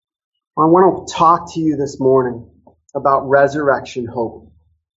I want to talk to you this morning about resurrection hope.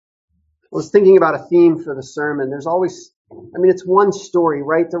 I was thinking about a theme for the sermon. It's one story,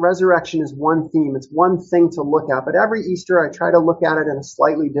 right? The resurrection is one theme. It's one thing to look at. But every Easter, I try to look at it in a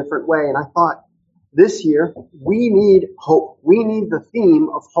slightly different way. And I thought, this year, we need hope. We need the theme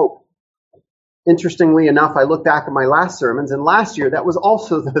of hope. Interestingly enough, I look back at my last sermons, and last year, that was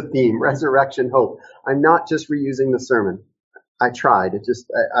also the theme, resurrection hope. I'm not just reusing the sermon. I tried.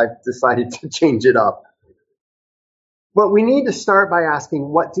 I've decided to change it up. But we need to start by asking,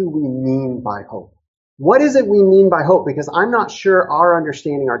 what do we mean by hope? What is it we mean by hope? Because I'm not sure our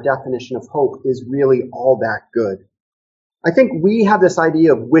understanding, our definition of hope is really all that good. I think we have this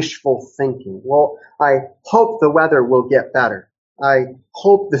idea of wishful thinking. Well, I hope the weather will get better. I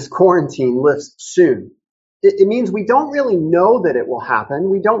hope this quarantine lifts soon. It means we don't really know that it will happen.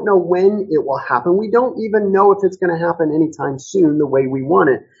 We don't know when it will happen. We don't even know if it's going to happen anytime soon the way we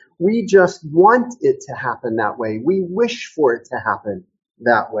want it. We just want it to happen that way. We wish for it to happen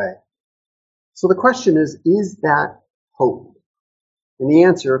that way. So the question is that hope? And the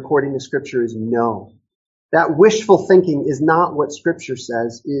answer, according to Scripture, is no. That wishful thinking is not what Scripture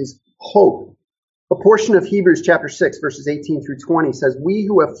says is hope. A portion of Hebrews chapter 6, verses 18 through 20 says, "We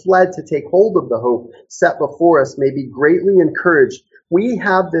who have fled to take hold of the hope set before us may be greatly encouraged. We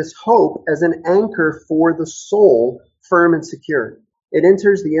have this hope as an anchor for the soul, firm and secure. It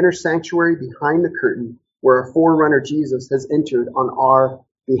enters the inner sanctuary behind the curtain where our forerunner Jesus has entered on our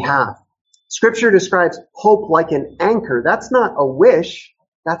behalf." Scripture describes hope like an anchor. That's not a wish.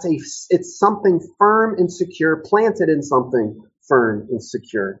 It's something firm and secure, planted in something firm and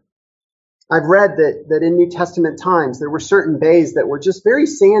secure. I've read that in New Testament times, there were certain bays that were just very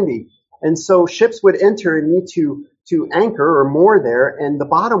sandy. And so ships would enter and need to anchor or moor there. And the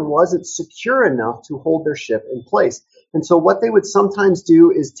bottom wasn't secure enough to hold their ship in place. And so what they would sometimes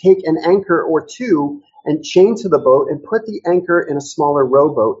do is take an anchor or two and chain to the boat and put the anchor in a smaller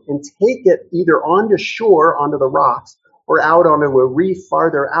rowboat and take it either onto shore, onto the rocks, or out onto a reef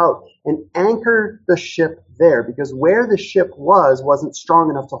farther out and anchor the ship there, because where the ship wasn't strong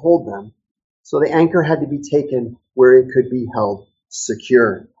enough to hold them. So the anchor had to be taken where it could be held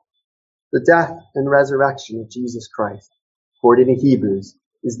secure. The death and resurrection of Jesus Christ, according to Hebrews,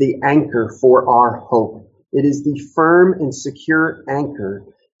 is the anchor for our hope. It is the firm and secure anchor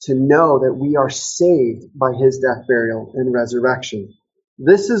to know that we are saved by his death, burial, and resurrection.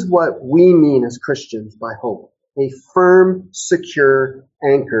 This is what we mean as Christians by hope. A firm, secure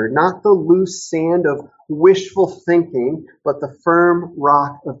anchor, not the loose sand of wishful thinking, but the firm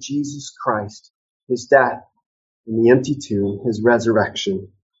rock of Jesus Christ, his death, and the empty tomb, his resurrection.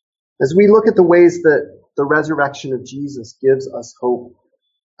 As we look at the ways that the resurrection of Jesus gives us hope,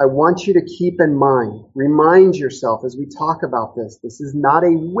 I want you to keep in mind, remind yourself as we talk about this is not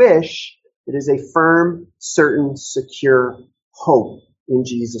a wish, it is a firm, certain, secure hope in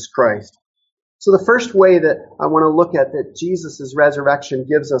Jesus Christ. So the first way that I want to look at that Jesus' resurrection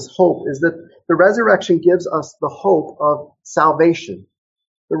gives us hope is that the resurrection gives us the hope of salvation.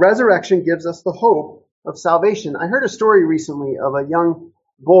 The resurrection gives us the hope of salvation. I heard a story recently of a young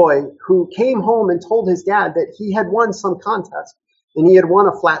boy who came home and told his dad that he had won some contest and he had won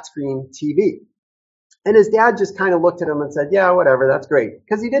a flat screen TV. And his dad just kind of looked at him and said, "Yeah, whatever, that's great."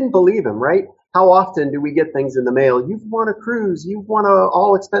 Because he didn't believe him, right? How often do we get things in the mail? You've won a cruise, you've won a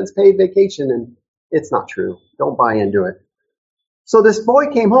all expense paid vacation, and it's not true. Don't buy into it. So this boy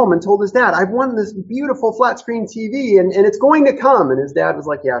came home and told his dad, "I've won this beautiful flat screen TV and it's going to come." And his dad was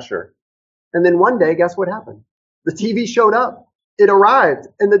like, "Yeah, sure." And then one day, guess what happened? The TV showed up. It arrived.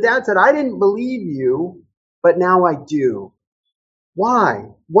 And the dad said, "I didn't believe you, but now I do." Why?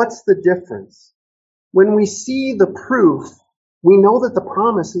 What's the difference? When we see the proof, we know that the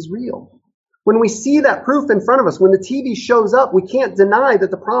promise is real. When we see that proof in front of us, when the TV shows up, we can't deny that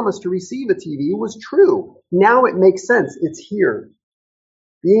the promise to receive a TV was true. Now it makes sense. It's here.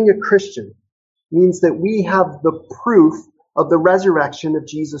 Being a Christian means that we have the proof of the resurrection of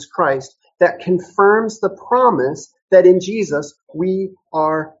Jesus Christ that confirms the promise that in Jesus we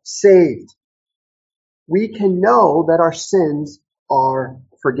are saved. We can know that our sins are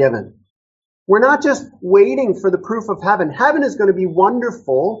forgiven. We're not just waiting for the proof of heaven. Heaven is going to be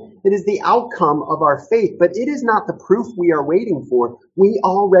wonderful. It is the outcome of our faith, but it is not the proof we are waiting for. We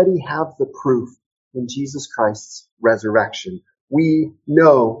already have the proof in Jesus Christ's resurrection. We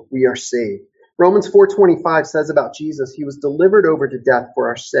know we are saved. Romans 4:25 says about Jesus, he was delivered over to death for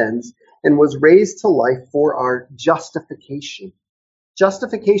our sins and was raised to life for our justification.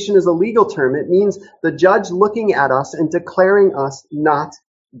 Justification is a legal term. It means the judge looking at us and declaring us not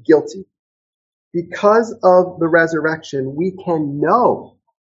guilty. Because of the resurrection, we can know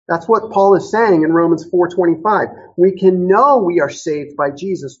That's what Paul is saying in Romans 4:25. We can know we are saved by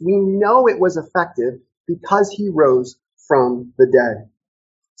Jesus. We know it was effective because he rose from the dead.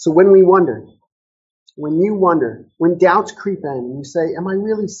 So when you wonder, when doubts creep in and you say, am I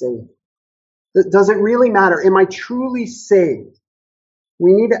really saved? Does it really matter? Am I truly saved?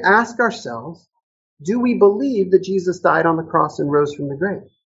 We need to ask ourselves, do we believe that Jesus died on the cross and rose from the grave?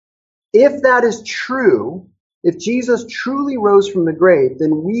 If that is true, if Jesus truly rose from the grave,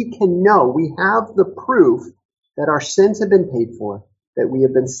 then we can know, we have the proof that our sins have been paid for, that we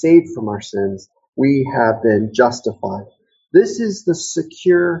have been saved from our sins, we have been justified. This is the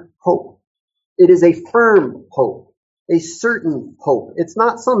secure hope. It is a firm hope, a certain hope. It's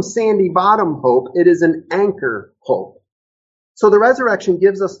not some sandy bottom hope. It is an anchor hope. So the resurrection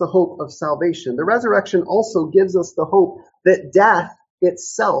gives us the hope of salvation. The resurrection also gives us the hope that death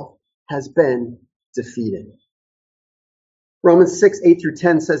itself has been defeated. Romans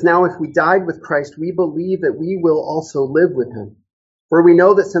 6:8-10 says, now if we died with Christ, we believe that we will also live with him. For we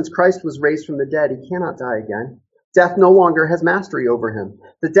know that since Christ was raised from the dead, he cannot die again. Death no longer has mastery over him.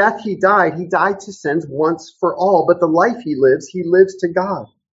 The death he died to sins once for all, but the life he lives to God.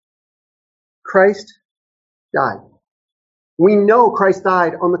 Christ died. We know Christ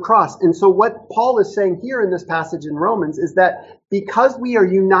died on the cross. And so what Paul is saying here in this passage in Romans is that because we are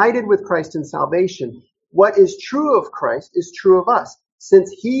united with Christ in salvation, what is true of Christ is true of us.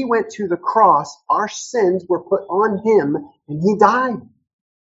 Since he went to the cross, our sins were put on him and he died.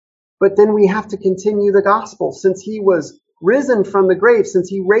 But then we have to continue the gospel. Since he was risen from the grave, since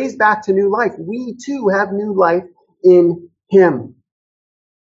he raised back to new life, we too have new life in him.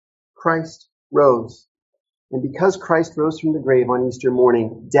 Christ rose. And because Christ rose from the grave on Easter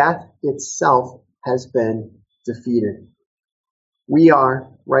morning, death itself has been defeated. We are,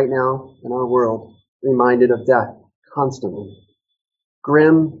 right now in our world, reminded of death constantly.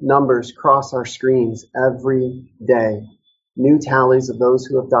 Grim numbers cross our screens every day. New tallies of those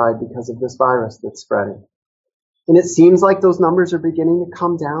who have died because of this virus that's spreading. And it seems like those numbers are beginning to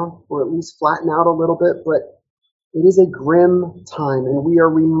come down or at least flatten out a little bit, but it is a grim time and we are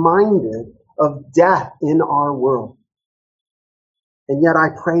reminded of death in our world. And yet I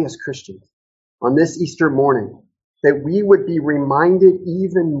pray as Christians on this Easter morning that we would be reminded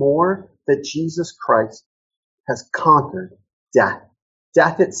even more that Jesus Christ has conquered death.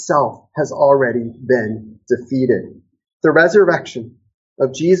 Death itself has already been defeated. The resurrection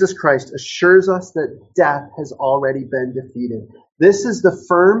of Jesus Christ assures us that death has already been defeated. This is the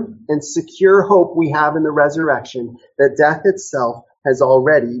firm and secure hope we have in the resurrection, that death itself has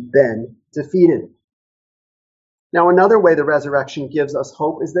already been defeated. Now, another way the resurrection gives us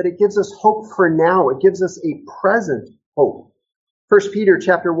hope is that it gives us hope for now. It gives us a present hope. 1 Peter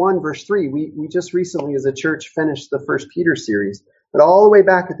chapter 1, verse 3, we just recently as a church finished the 1 Peter series. But all the way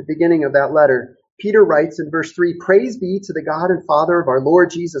back at the beginning of that letter, Peter writes in verse 3, praise be to the God and Father of our Lord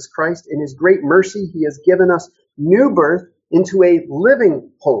Jesus Christ. In his great mercy, he has given us new birth into a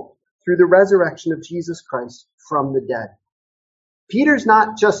living hope through the resurrection of Jesus Christ from the dead. Peter's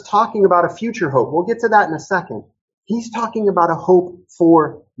not just talking about a future hope. We'll get to that in a second. He's talking about a hope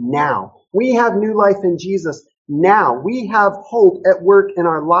for now. We have new life in Jesus now. We have hope at work in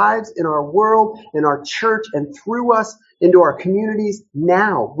our lives, in our world, in our church, and through us into our communities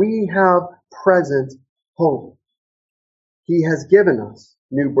now. We have present hope. He has given us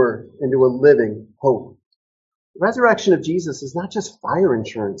new birth into a living hope. The resurrection of Jesus is not just fire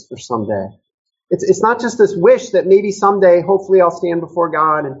insurance for someday. It's not just this wish that maybe someday, hopefully I'll stand before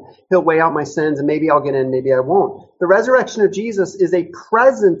God and he'll weigh out my sins and maybe I'll get in, maybe I won't. The resurrection of Jesus is a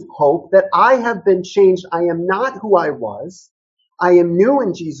present hope that I have been changed. I am not who I was. I am new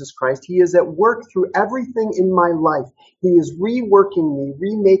in Jesus Christ. He is at work through everything in my life. He is reworking me,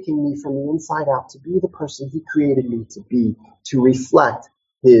 remaking me from the inside out to be the person he created me to be, to reflect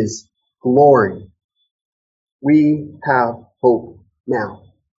his glory. We have hope now.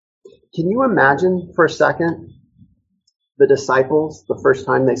 Can you imagine for a second the disciples the first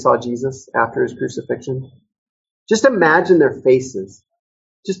time they saw Jesus after his crucifixion? Just imagine their faces.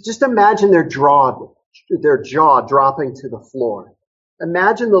 Just imagine their jaw dropping to the floor.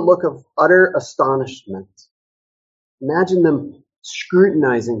 Imagine the look of utter astonishment. Imagine them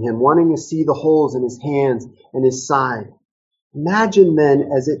scrutinizing him, wanting to see the holes in his hands and his side. Imagine then,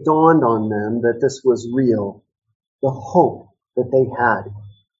 as it dawned on them that this was real, the hope that they had.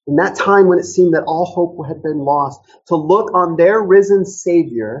 In that time when it seemed that all hope had been lost, to look on their risen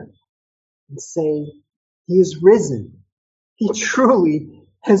Savior and say, he is risen. He truly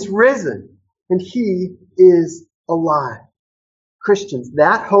has risen. And he is alive. Christians,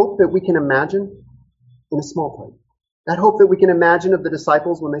 that hope that we can imagine in a small place. That hope that we can imagine of the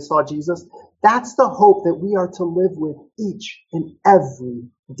disciples when they saw Jesus, that's the hope that we are to live with each and every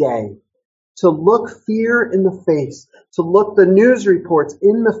day. To look fear in the face, to look the news reports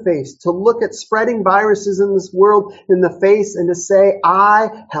in the face, to look at spreading viruses in this world in the face and to say,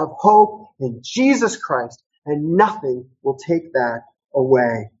 I have hope in Jesus Christ, and nothing will take that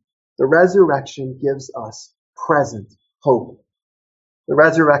away. The resurrection gives us present hope. The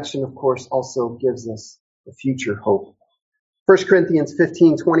resurrection, of course, also gives us a future hope. 1 Corinthians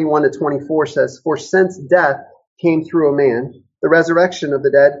 15:21-24 says, For since death came through a man, the resurrection of the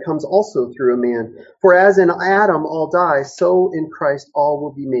dead comes also through a man. For as in Adam all die, so in Christ all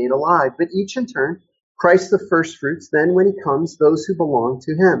will be made alive. But each in turn, Christ the firstfruits, then when he comes, those who belong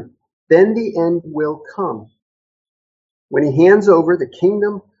to him. Then the end will come, when he hands over the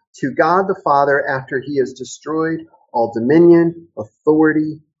kingdom to God the Father after he has destroyed all dominion,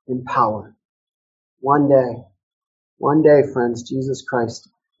 authority, and power. One day, friends, Jesus Christ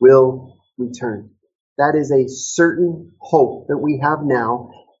will return. That is a certain hope that we have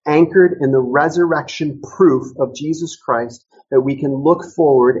now, anchored in the resurrection proof of Jesus Christ, that we can look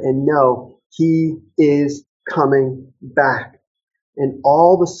forward and know he is coming back. And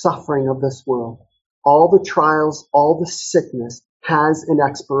all the suffering of this world, all the trials, all the sickness has an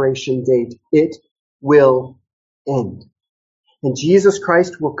expiration date. It will end. And Jesus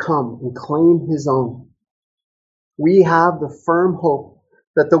Christ will come and claim his own. We have the firm hope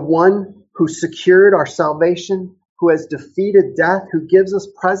that the one who secured our salvation, who has defeated death, who gives us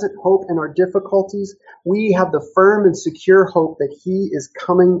present hope in our difficulties, we have the firm and secure hope that he is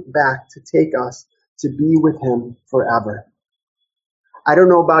coming back to take us to be with him forever. I don't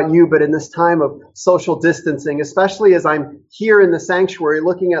know about you, but in this time of social distancing, especially as I'm here in the sanctuary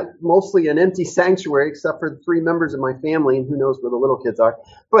looking at mostly an empty sanctuary, except for the 3 members of my family, and who knows where the little kids are.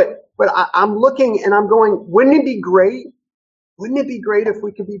 But I'm looking and I'm going, wouldn't it be great? Wouldn't it be great if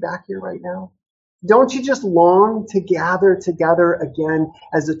we could be back here right now? Don't you just long to gather together again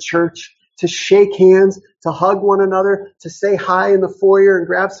as a church, to shake hands, to hug one another, to say hi in the foyer and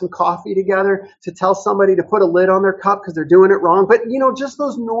grab some coffee together, to tell somebody to put a lid on their cup because they're doing it wrong? But, just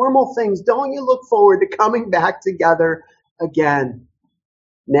those normal things. Don't you look forward to coming back together again?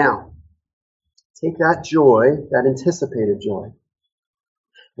 Now, take that joy, that anticipated joy,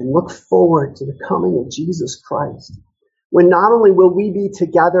 and look forward to the coming of Jesus Christ, when not only will we be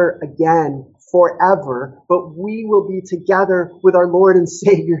together again forever, but we will be together with our Lord and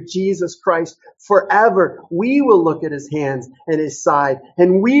Savior, Jesus Christ, forever. We will look at his hands and his side,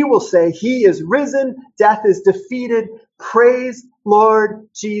 and we will say, he is risen, death is defeated, praise Lord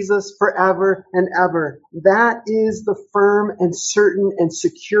Jesus forever and ever. That is the firm and certain and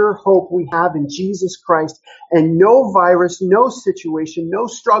secure hope we have in Jesus Christ, and no virus, no situation, no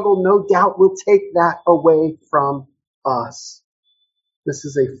struggle, no doubt will take that away from us. This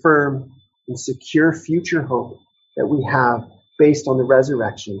is a firm and secure future hope that we have based on the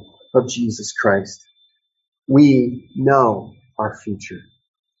resurrection of Jesus Christ. We know our future.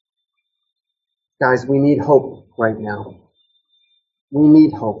 Guys, we need hope right now. We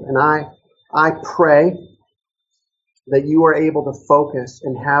need hope. And I pray that you are able to focus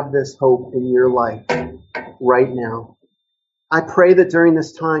and have this hope in your life right now. I pray that during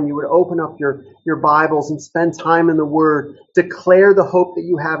this time you would open up your Bibles and spend time in the Word. Declare the hope that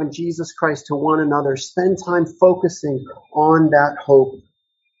you have in Jesus Christ to one another. Spend time focusing on that hope.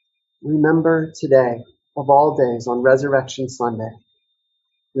 Remember today, of all days, on Resurrection Sunday,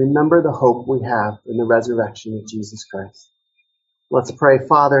 remember the hope we have in the resurrection of Jesus Christ. Let's pray.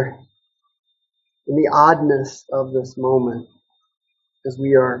 Father, in the oddness of this moment, as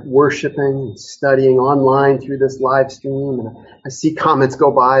we are worshiping and studying online through this live stream, and I see comments go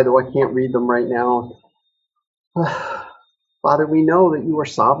by, though I can't read them right now. Father, we know that you are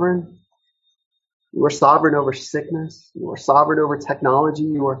sovereign. You are sovereign over sickness. You are sovereign over technology.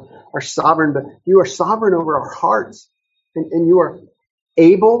 You are sovereign, but you are sovereign over our hearts. And you are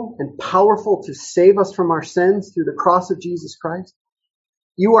able and powerful to save us from our sins through the cross of Jesus Christ.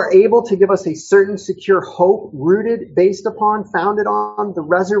 You are able to give us a certain secure hope rooted, based upon, founded on the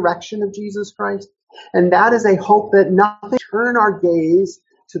resurrection of Jesus Christ. And that is a hope that nothing turn our gaze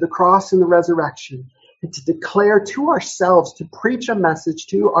to the cross and the resurrection, and to declare to ourselves, to preach a message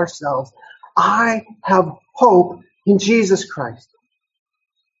to ourselves, I have hope in Jesus Christ.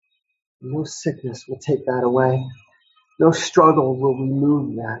 No sickness will take that away. No struggle will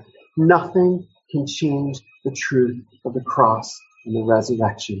remove that. Nothing can change the truth of the cross and the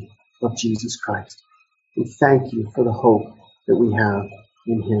resurrection of Jesus Christ. We thank you for the hope that we have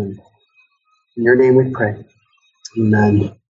in him. In your name we pray. Amen.